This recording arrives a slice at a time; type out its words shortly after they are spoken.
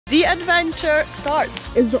the adventure starts.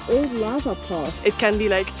 Is the old lava path. It can be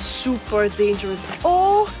like super dangerous.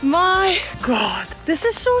 Oh my god, this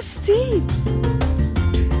is so steep.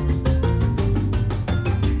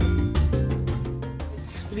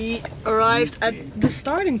 We arrived at the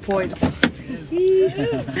starting point.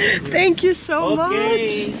 Thank you so much.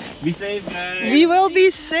 Be safe, guys. We will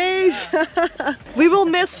be safe. We will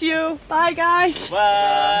miss you. Bye, guys.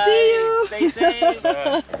 Bye. See you. Stay safe.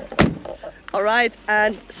 All right,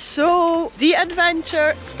 and so the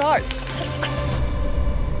adventure starts.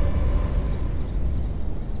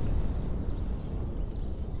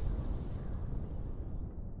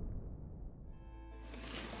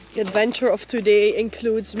 The adventure of today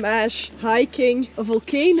includes Mash hiking a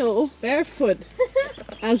volcano barefoot,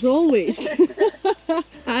 as always.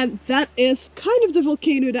 And that is kind of the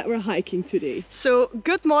volcano that we're hiking today. So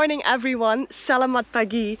good morning everyone, Selamat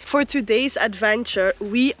pagi. For today's adventure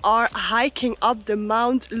we are hiking up the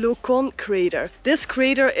Mount Lokon crater. This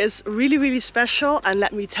crater is really special, and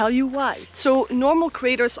let me tell you why. So normal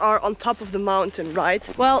craters are on top of the mountain, right?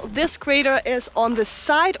 Well, this crater is on the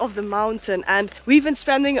side of the mountain, and we've been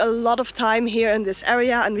spending a lot of time here in this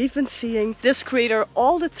area, and we've been seeing this crater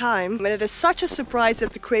all the time, and it is such a surprise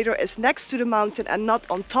that the crater is next to the mountain and not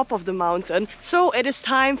on top of the mountain. So it is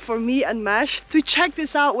time for me and Mash to check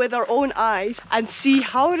this out with our own eyes and see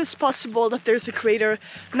how it is possible that there's a crater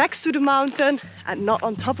next to the mountain and not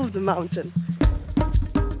on top of the mountain.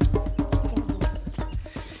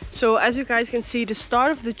 So as you guys can see, the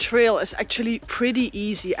start of the trail is actually pretty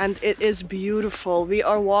easy and it is beautiful. We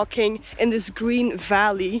are walking in this green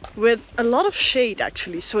valley with a lot of shade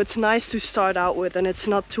actually, so it's nice to start out with and it's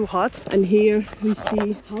not too hot. And here we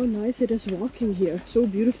see how nice it is walking here. So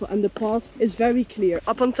beautiful, and the path is very clear.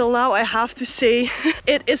 Up until now I have to say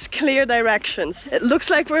it is clear directions. It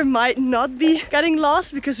looks like we might not be getting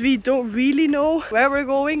lost because we don't really know where we're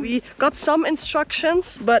going. We got some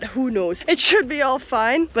instructions, but who knows. It should be all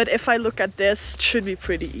fine, but if I look at this, it should be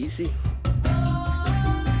pretty easy.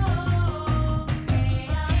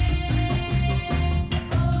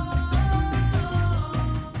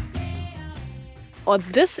 Oh,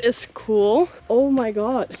 this is cool. Oh my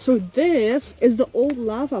god. So this is the old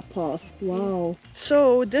lava path. Wow.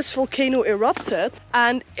 So this volcano erupted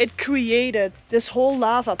and it created this whole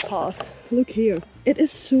lava path. Look here. It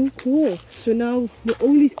is so cool. So now the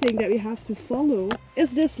only thing that we have to follow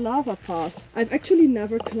is this lava path. I've actually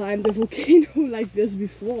never climbed a volcano like this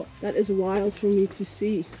before. That is wild for me to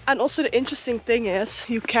see. And also the interesting thing is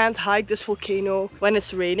you can't hike this volcano when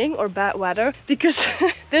it's raining or bad weather, because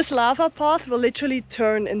this lava path will literally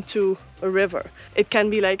turn into a river. It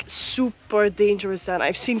can be like super dangerous then.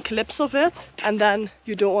 I've seen clips of it, and then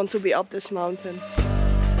you don't want to be up this mountain.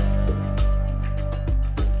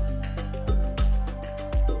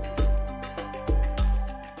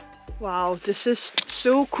 Wow, this is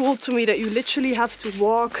so cool to me that you literally have to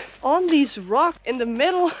walk on these rocks in the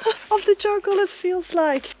middle of the jungle, it feels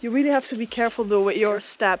like. You really have to be careful though with your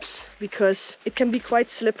steps, because it can be quite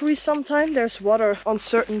slippery sometimes. There's water on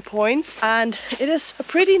certain points and it is a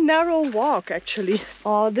pretty narrow walk actually.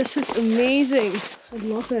 Oh, this is amazing. I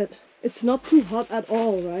love it. It's not too hot at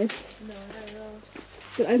all, right? No, not at all.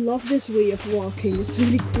 But I love this way of walking. It's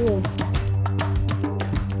really cool.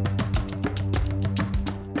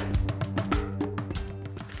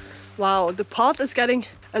 Wow, the path is getting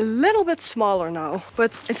a little bit smaller now,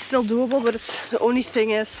 but it's still doable. But the only thing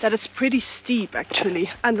is that it's pretty steep actually,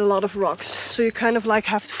 and a lot of rocks. So you kind of like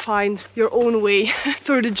have to find your own way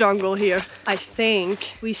through the jungle here. I think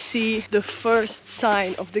we see the first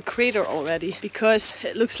sign of the crater already, because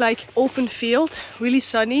it looks like open field, really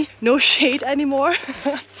sunny, no shade anymore.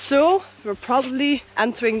 So we're probably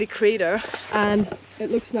entering the crater, and it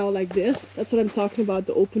looks now like this. That's what I'm talking about.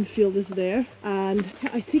 The open field is there, and yeah,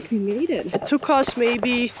 I think we made it. It took us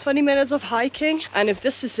maybe 20 minutes of hiking, and if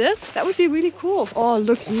this is it, that would be really cool. Oh,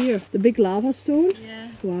 look here, the big lava stone. Yeah.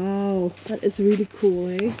 Wow, that is really cool,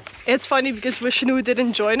 eh? It's funny because Vishnu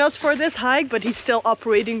didn't join us for this hike, but he's still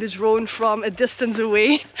operating the drone from a distance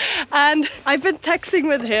away. And I've been texting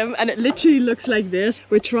with him, and it literally looks like this.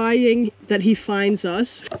 We're trying that he finds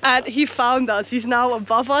us, and he found us. He's now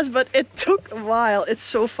above us, but it took a while. It's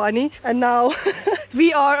so funny. And now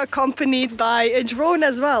we are accompanied by a drone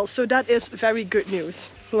as well, so that is very good news.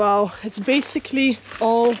 Wow, it's basically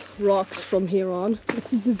all rocks from here on.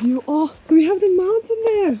 This is the view. Oh, we have the mountain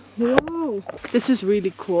there. Wow, this is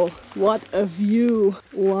really cool. What a view.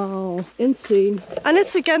 Wow, insane. And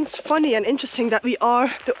it's again funny and interesting that we are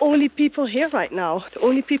the only people here right now, the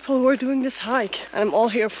only people who are doing this hike, and I'm all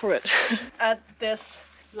here for it. At this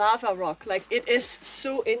lava rock. Like, it is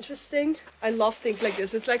so interesting. I love things like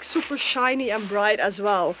this. It's like super shiny and bright as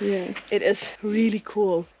well. Yeah. It is really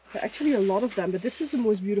cool. There are actually a lot of them, but this is the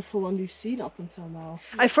most beautiful one we've seen up until now.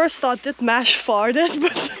 I first thought that Mash farted,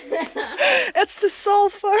 but it's the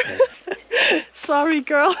sulfur. Sorry,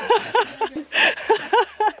 girl.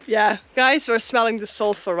 Yeah, guys, we're smelling the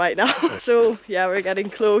sulfur right now. So yeah, we're getting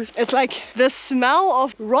close. It's like the smell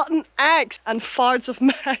of rotten eggs and farts of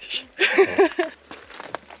Mash.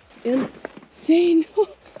 Insane.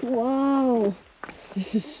 Wow.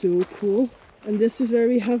 This is so cool. And this is where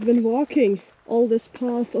we have been walking. All this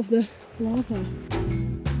path of the lava.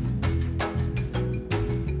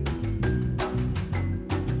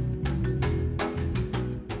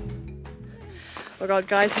 Oh god,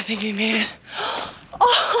 guys, I think we made it.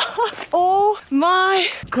 Oh my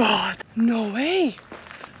god, no way.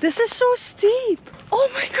 This is so steep. Oh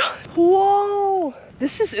my god. Whoa.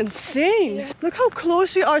 This is insane. Look how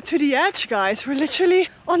close we are to the edge, guys. We're literally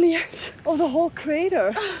on the edge of the whole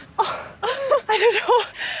crater. Oh, I don't know.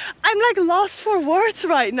 I'm like lost for words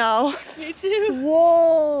right now. Me too.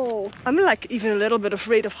 Whoa. I'm like even a little bit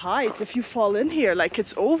afraid of heights. If you fall in here, like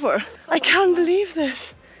it's over. I can't believe this.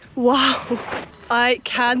 Wow. I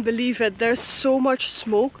can't believe it. There's so much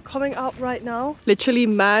smoke coming out right now. Literally,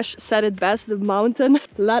 Mash said it best. The mountain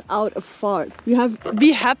let out a fart. You have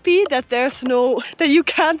be happy that that you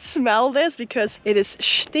can't smell this, because it is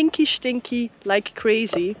stinky like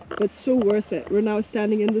crazy. But so worth it. We're now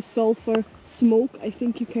standing in the sulfur smoke, I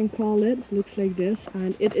think you can call it. Looks like this,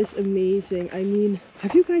 and it is amazing. I mean,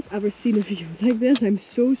 have you guys ever seen a view like this? I'm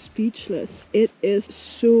so speechless. It is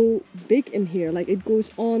so big in here. Like, it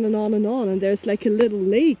goes on and on and on, and there's like a little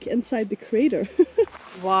lake inside the crater.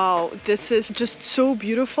 Wow, this is just so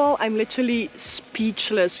beautiful. I'm literally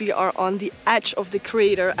speechless. We are on the edge of the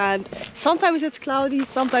crater, and sometimes it's cloudy,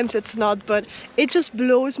 sometimes it's not, but it just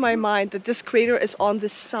blows my mind that this crater is on the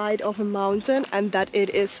side of a mountain and that it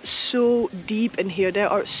is so deep in here. There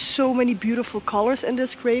are so many beautiful colors in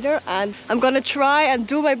this crater, and I'm gonna try and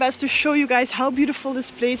do my best to show you guys how beautiful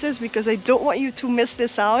this place is, because I don't want you to miss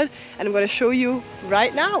this out, and I'm gonna show you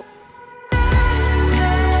right now.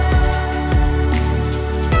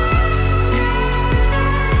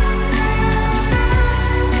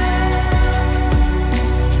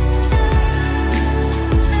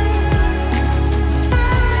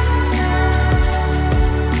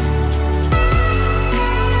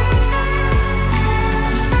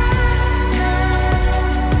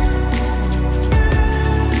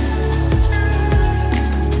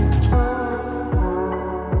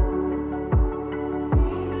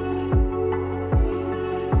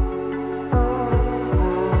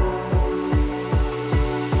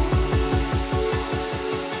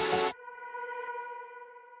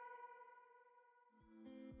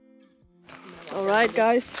 Alright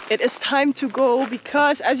guys, it is time to go,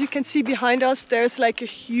 because as you can see behind us, there's like a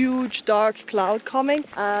huge dark cloud coming,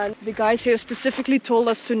 and the guys here specifically told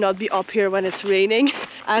us to not be up here when it's raining,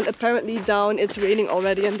 and apparently down it's raining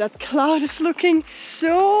already, and that cloud is looking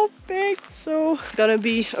so big. So it's gonna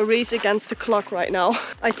be a race against the clock right now.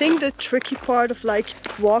 I think the tricky part of like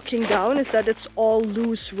walking down is that it's all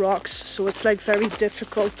loose rocks, so it's like very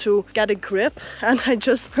difficult to get a grip, and I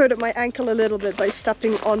just hurt my ankle a little bit by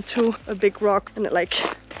stepping onto a big rock, and it like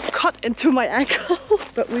cut into my ankle.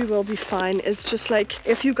 But we will be fine. It's just like,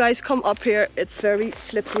 if you guys come up here, it's very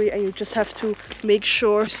slippery, and you just have to make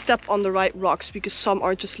sure step on the right rocks, because some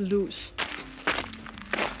are just loose.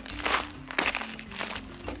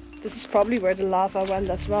 This is probably where the lava went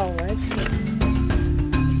as well, right?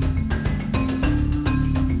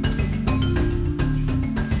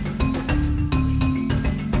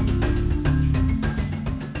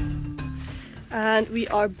 And we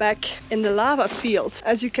are back in the lava field,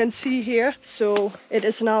 as you can see here. So it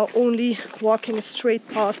is now only walking a straight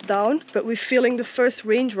path down, but we're feeling the first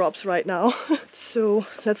raindrops right now. So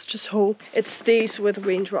let's just hope it stays with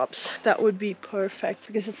raindrops. That would be perfect,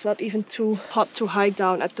 because it's not even too hot to hike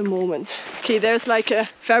down at the moment. Okay, there's like a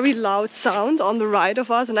very loud sound on the right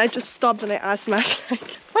of us, and I just stopped and I asked Mash, like,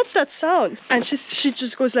 what's that sound? And she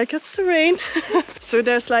just goes like, that's the rain. So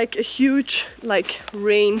there's like a huge like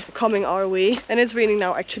rain coming our way, and it's raining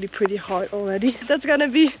now actually pretty hard already. That's gonna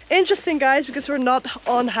be interesting, guys, because we're not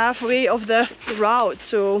on halfway of the route.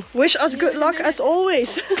 So wish us good luck as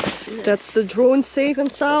always. That's the drone saving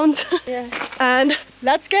sound. Yeah. And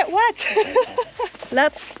let's get wet.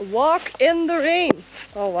 Let's walk in the rain.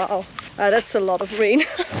 Oh wow, that's a lot of rain.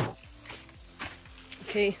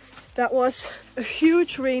 Okay, that was a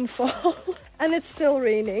huge rainfall. And it's still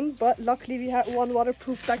raining, but luckily we had one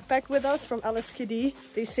waterproof backpack with us from LSKD.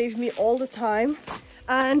 They saved me all the time.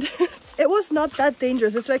 And it was not that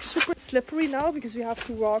dangerous. It's like super slippery now because we have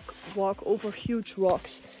to walk over huge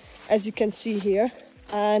rocks, as you can see here.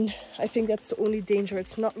 And I think that's the only danger.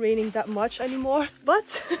 It's not raining that much anymore. But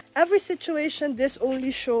every situation, this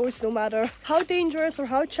only shows, no matter how dangerous or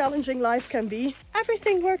how challenging life can be,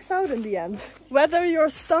 everything works out in the end. Whether you're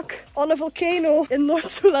stuck on a volcano in North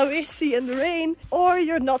Sulawesi in the rain, or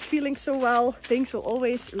you're not feeling so well, things will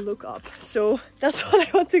always look up. So that's what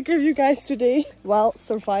I want to give you guys today while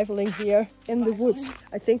surviving here in the woods.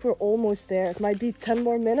 I think we're almost there. It might be 10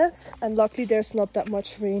 more minutes, and luckily there's not that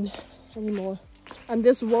much rain anymore. And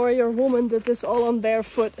this warrior woman did this all on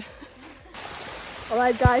barefoot.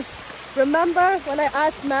 Alright guys, remember when I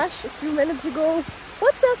asked Mash a few minutes ago,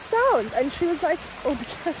 what's that sound? And she was like, oh, be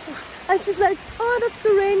careful. And she's like, oh, that's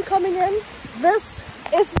the rain coming in. This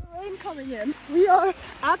is the rain coming in. We are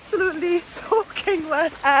absolutely soaking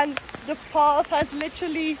wet, and the path has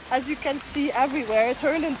literally, as you can see everywhere,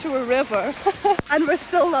 turned into a river. And we're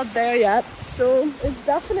still not there yet. So it's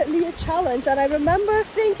definitely a challenge. And I remember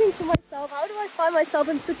thinking to myself, how do I find myself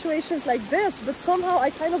in situations like this? But somehow I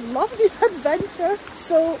kind of love the adventure.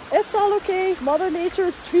 So it's all okay. Mother Nature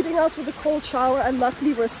is treating us with a cold shower, and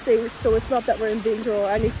luckily we're safe. So it's not that we're in danger or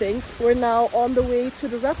anything. We're now on the way to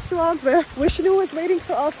the restaurant where Vishnu is waiting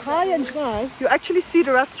for us high and dry. You actually see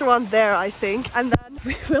the restaurant there, I think. And then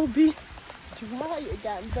we will be dry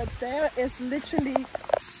again. But there is literally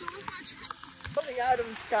so much coming out of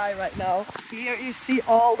the sky right now. Here you see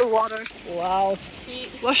all the water. Wow.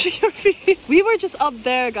 Washing your feet. We were just up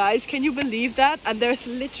there, guys. Can you believe that? And there's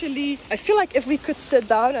literally, I feel like if we could sit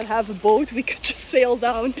down and have a boat, we could just sail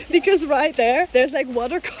down, because right there's like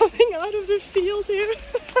water coming out of the field here.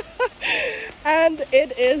 And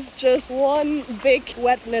it is just one big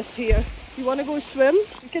wetness here. You want to go swim?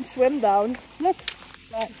 You can swim down. Look,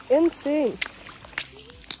 that's insane.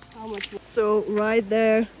 So right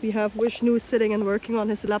there we have Vishnu sitting and working on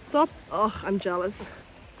his laptop. Oh, I'm jealous.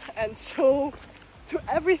 And so to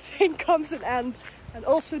everything comes an end, and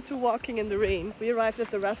also to walking in the rain. We arrived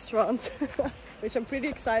at the restaurant, which I'm pretty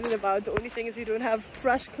excited about. The only thing is we don't have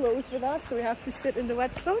fresh clothes with us, so we have to sit in the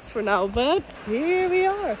wet clothes for now. But here we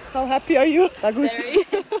are. How happy are you?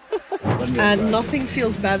 And nothing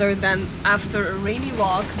feels better than after a rainy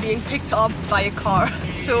walk being picked up by a car.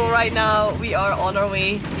 So right now we are on our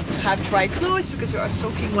way to have dry clothes because we are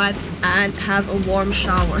soaking wet, and have a warm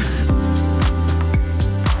shower.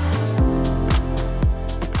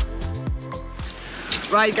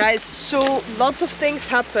 Right guys, so lots of things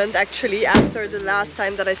happened actually after the last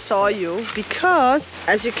time that I saw you, because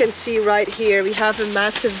as you can see right here we have a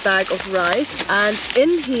massive bag of rice, and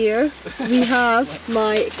in here we have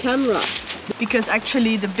my camera, because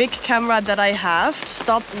actually the big camera that I have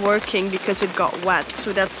stopped working because it got wet.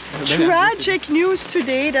 So that's tragic news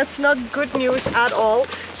today. That's not good news at all.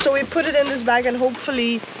 So we put it in this bag and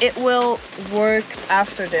hopefully it will work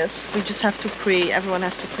after this. We just have to pray. Everyone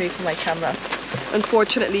has to pray for my camera,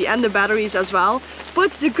 unfortunately, and the batteries as well.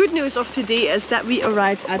 But the good news of today is that we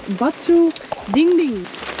arrived at Batu Dingding,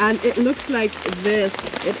 and it looks like this.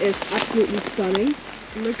 It is absolutely stunning.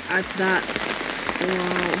 Look at that.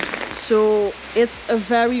 Wow. So it's a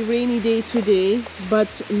very rainy day today, but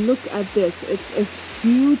look at this. It's a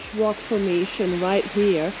huge rock formation right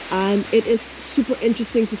here, and it is super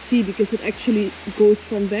interesting to see because it actually goes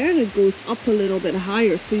from there and it goes up a little bit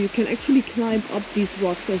higher, so you can actually climb up these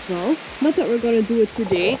rocks as well. Not that we're gonna do it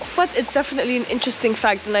today, but it's definitely an interesting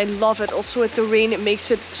fact, and I love it. Also with the rain, it makes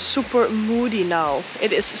it super moody now.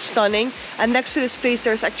 It is stunning, and next to this place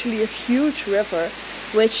there's actually a huge river,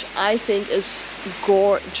 which I think is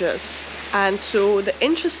gorgeous. And so the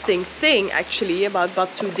interesting thing actually about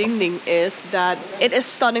Batu Dingding is that it is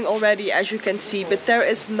stunning already, as you can see, but there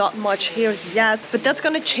is not much here yet. But that's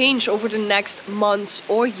gonna change over the next months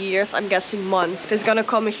or years. I'm guessing months. There's gonna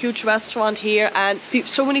come a huge restaurant here, and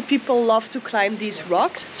so many people love to climb these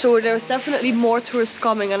rocks. So there's definitely more tourists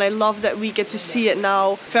coming, and I love that we get to see it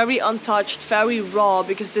now very untouched, very raw,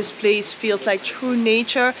 because this place feels like true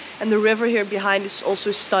nature, and the river here behind is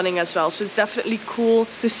also stunning as well. So it's definitely cool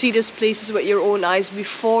to see this place with your own eyes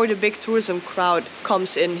before the big tourism crowd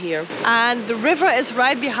comes in here. And the river is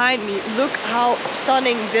right behind me. Look how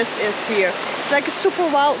stunning this is here. It's like a super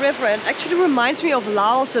wild river, and actually reminds me of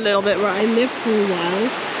Laos a little bit, where I lived for a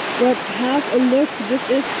while. But have a look, this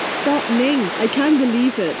is stunning. I can't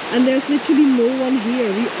believe it. And there's literally no one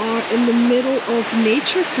here. We are in the middle of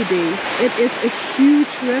nature today. It is a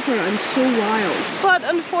huge river and so wild. But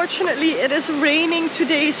unfortunately it is raining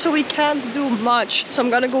today, so we can't do much. So I'm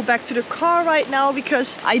gonna go back to the car right now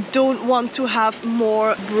because I don't want to have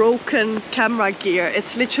more broken camera gear.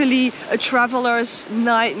 It's literally a traveler's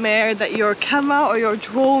nightmare that your camera or your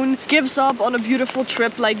drone gives up on a beautiful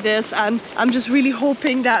trip like this, and I'm just really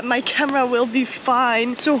hoping that my camera will be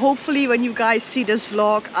fine. So hopefully when you guys see this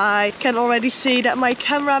vlog, I can already say that my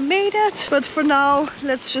camera made it. But for now,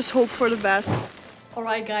 let's just hope for the best.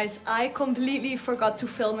 Alright guys, I completely forgot to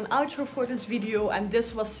film an outro for this video, and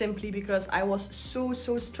this was simply because I was so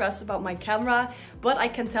stressed about my camera. But I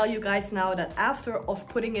can tell you guys now that after of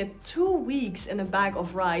putting it 2 weeks in a bag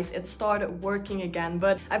of rice, it started working again.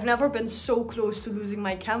 But I've never been so close to losing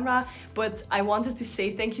my camera. But I wanted to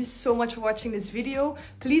say thank you so much for watching this video.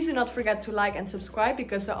 Please do not forget to like and subscribe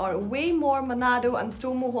because there are way more Manado and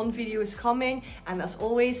Tomohon videos coming. And as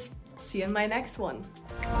always, see you in my next one.